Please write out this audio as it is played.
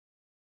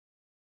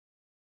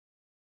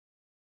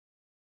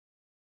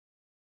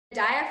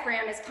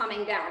Diaphragm is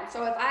coming down.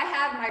 So if I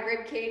have my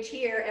rib cage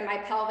here and my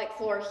pelvic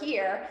floor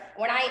here,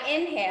 when I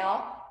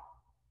inhale,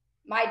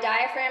 my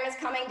diaphragm is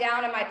coming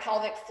down and my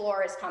pelvic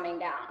floor is coming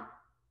down.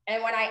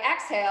 And when I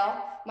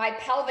exhale, my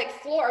pelvic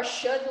floor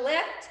should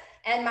lift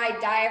and my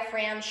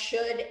diaphragm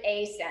should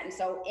ascend.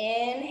 So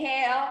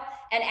inhale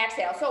and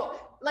exhale. So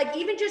like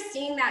even just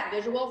seeing that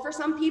visual for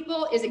some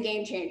people is a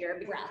game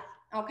changer. Breath,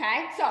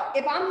 okay? So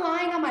if I'm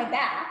lying on my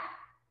back,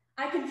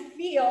 I can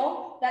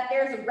feel that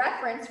there's a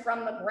reference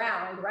from the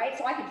ground, right?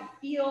 So I can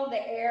feel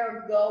the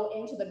air go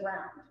into the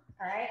ground,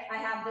 all right? I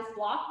have this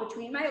block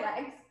between my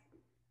legs.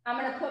 I'm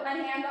gonna put my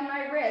hand on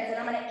my ribs and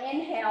I'm gonna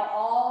inhale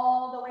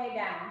all the way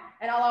down.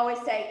 And I'll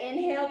always say,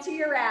 inhale to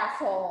your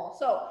asshole.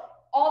 So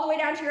all the way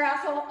down to your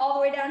asshole, all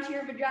the way down to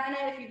your vagina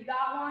if you've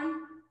got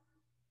one.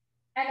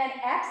 And then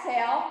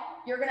exhale,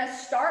 you're gonna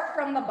start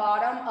from the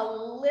bottom, a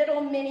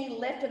little mini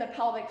lift of the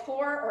pelvic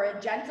floor or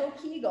a gentle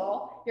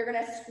Kegel. You're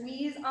gonna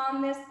squeeze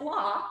on this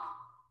block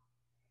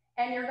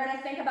and you're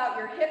gonna think about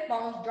your hip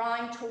bones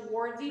drawing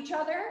towards each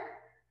other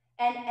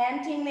and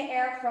emptying the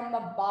air from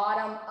the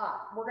bottom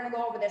up. We're gonna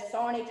go over this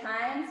so many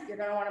times, you're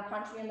gonna wanna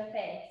punch you in the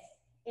face.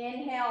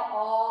 Inhale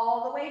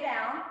all the way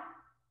down.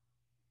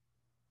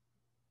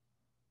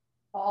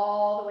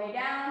 All the way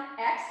down,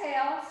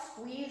 exhale,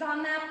 squeeze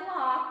on that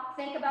block.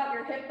 Think about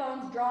your hip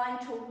bones drawing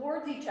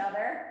towards each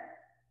other.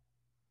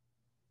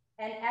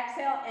 And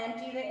exhale,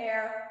 empty the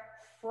air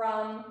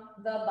from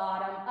the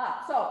bottom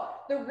up. So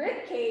the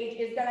rib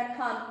cage is gonna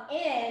come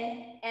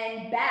in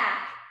and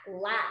back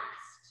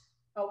last,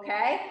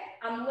 okay?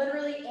 I'm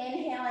literally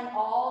inhaling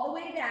all the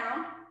way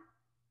down,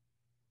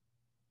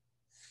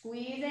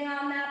 squeezing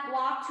on that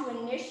block to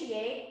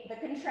initiate the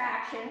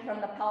contraction from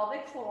the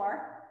pelvic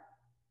floor.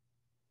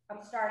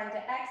 I'm starting to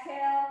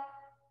exhale.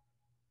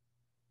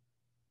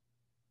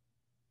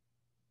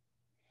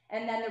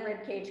 And then the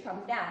rib cage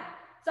comes down.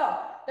 So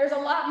there's a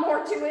lot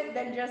more to it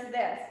than just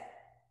this.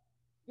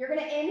 You're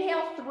gonna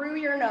inhale through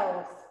your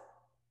nose.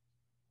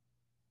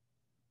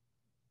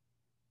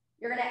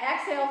 You're gonna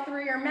exhale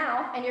through your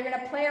mouth and you're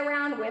gonna play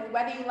around with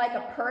whether you like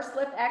a pursed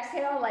lip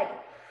exhale, like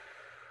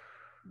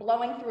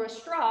blowing through a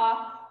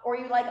straw, or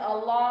you like a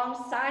long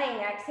sighing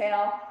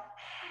exhale,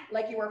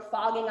 like you were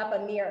fogging up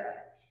a mirror.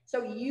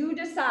 So you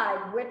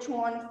decide which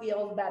one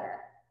feels better.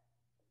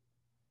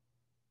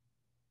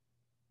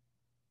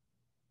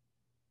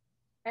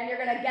 And you're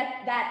gonna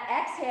get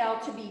that exhale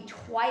to be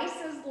twice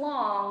as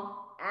long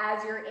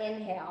as your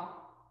inhale.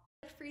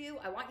 For you,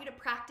 I want you to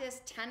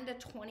practice 10 to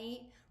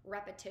 20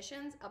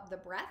 repetitions of the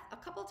breath a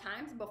couple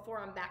times before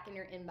I'm back in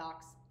your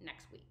inbox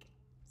next week.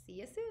 See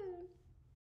you soon.